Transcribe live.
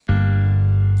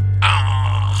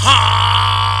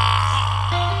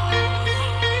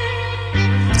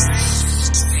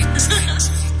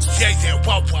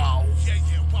wow.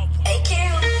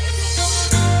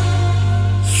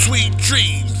 Sweet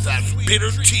dreams and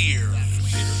bitter tears.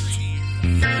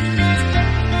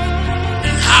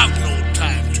 Have no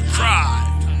time to cry.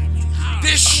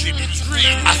 This shit is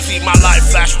real. I see my life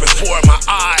flash before my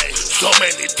eyes so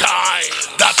many times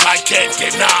that I can't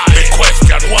deny. The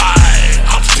question why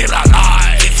I'm still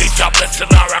alive. Is it a blessing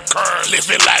or a curse?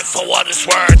 Living life for what it's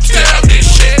worth. Damn, this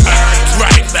shit hurts.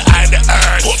 Right behind the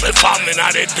earth. Put me family in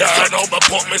the dirt. Turn over,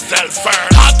 put myself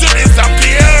first. How to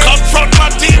disappear? Confront my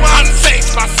demons and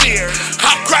face my fears.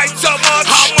 I cried so much,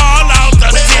 I'm all out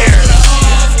of tears.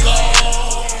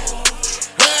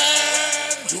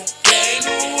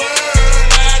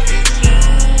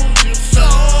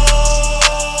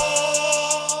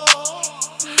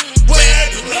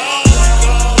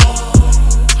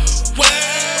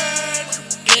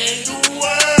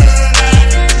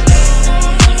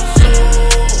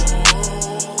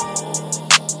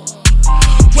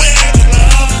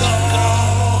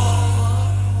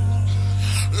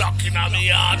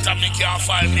 Me can't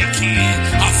find the key.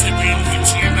 I feel real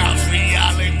between of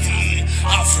reality.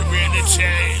 I feel really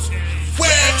change.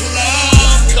 Where do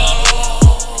love go?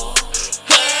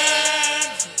 When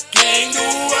you gain the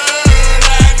world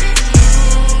and you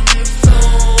lose your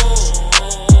soul.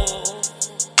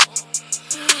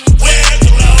 Where do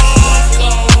love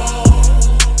go?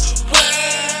 When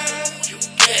you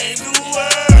gain the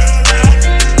world and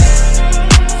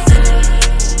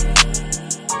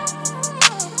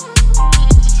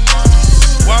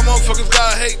why motherfuckers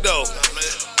gotta hate though?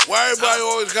 Why everybody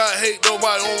always gotta hate?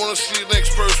 Nobody don't wanna see the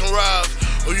next person rise.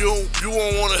 Or you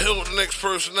won't wanna help the next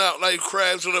person out like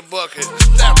crabs in a bucket.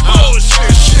 That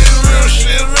bullshit, shit real,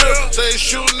 shit real. Say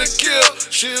shooting to kill.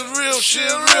 Shit real, shit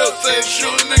real. Say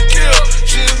shooting to kill.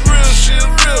 Shit real, shit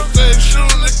real. Say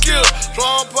shooting to kill. That's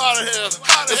why I'm out of here.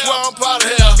 That's why I'm out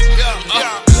of here.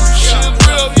 Shit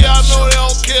real, yeah, I know they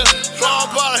don't care. That's why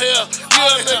I'm out of here.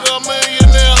 Yeah, nigga, I'm a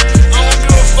millionaire. I don't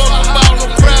give a fuck about no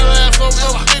crab ass,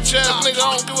 no bitch ass nigga.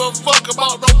 I don't give a fuck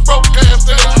about no broke ass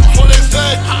nigga. What they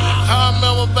say? I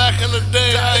remember back in the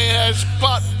day, I ain't had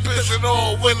spot pissing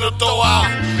on window throw out.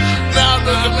 Now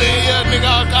look at me, yeah, nigga,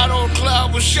 I got on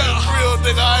cloud with shit real,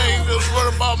 nigga. I ain't just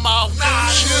running my mouth.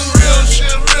 Shit real,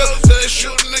 say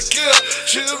shooting to kill.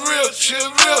 Shit real,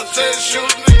 say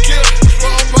shooting to kill. That's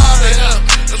why I'm out of here.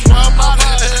 That's why I'm out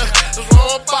of here. That's why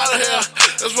I'm out of here.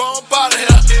 That's why I'm out of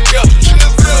here. Yeah, shit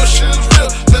real,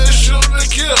 say shooting to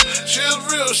kill. Shit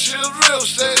real,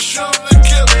 say shooting to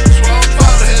kill. That's why I'm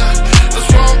out of here. That's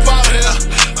why I'm out of here.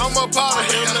 I'm up out of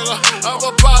here, nigga. I'm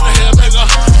up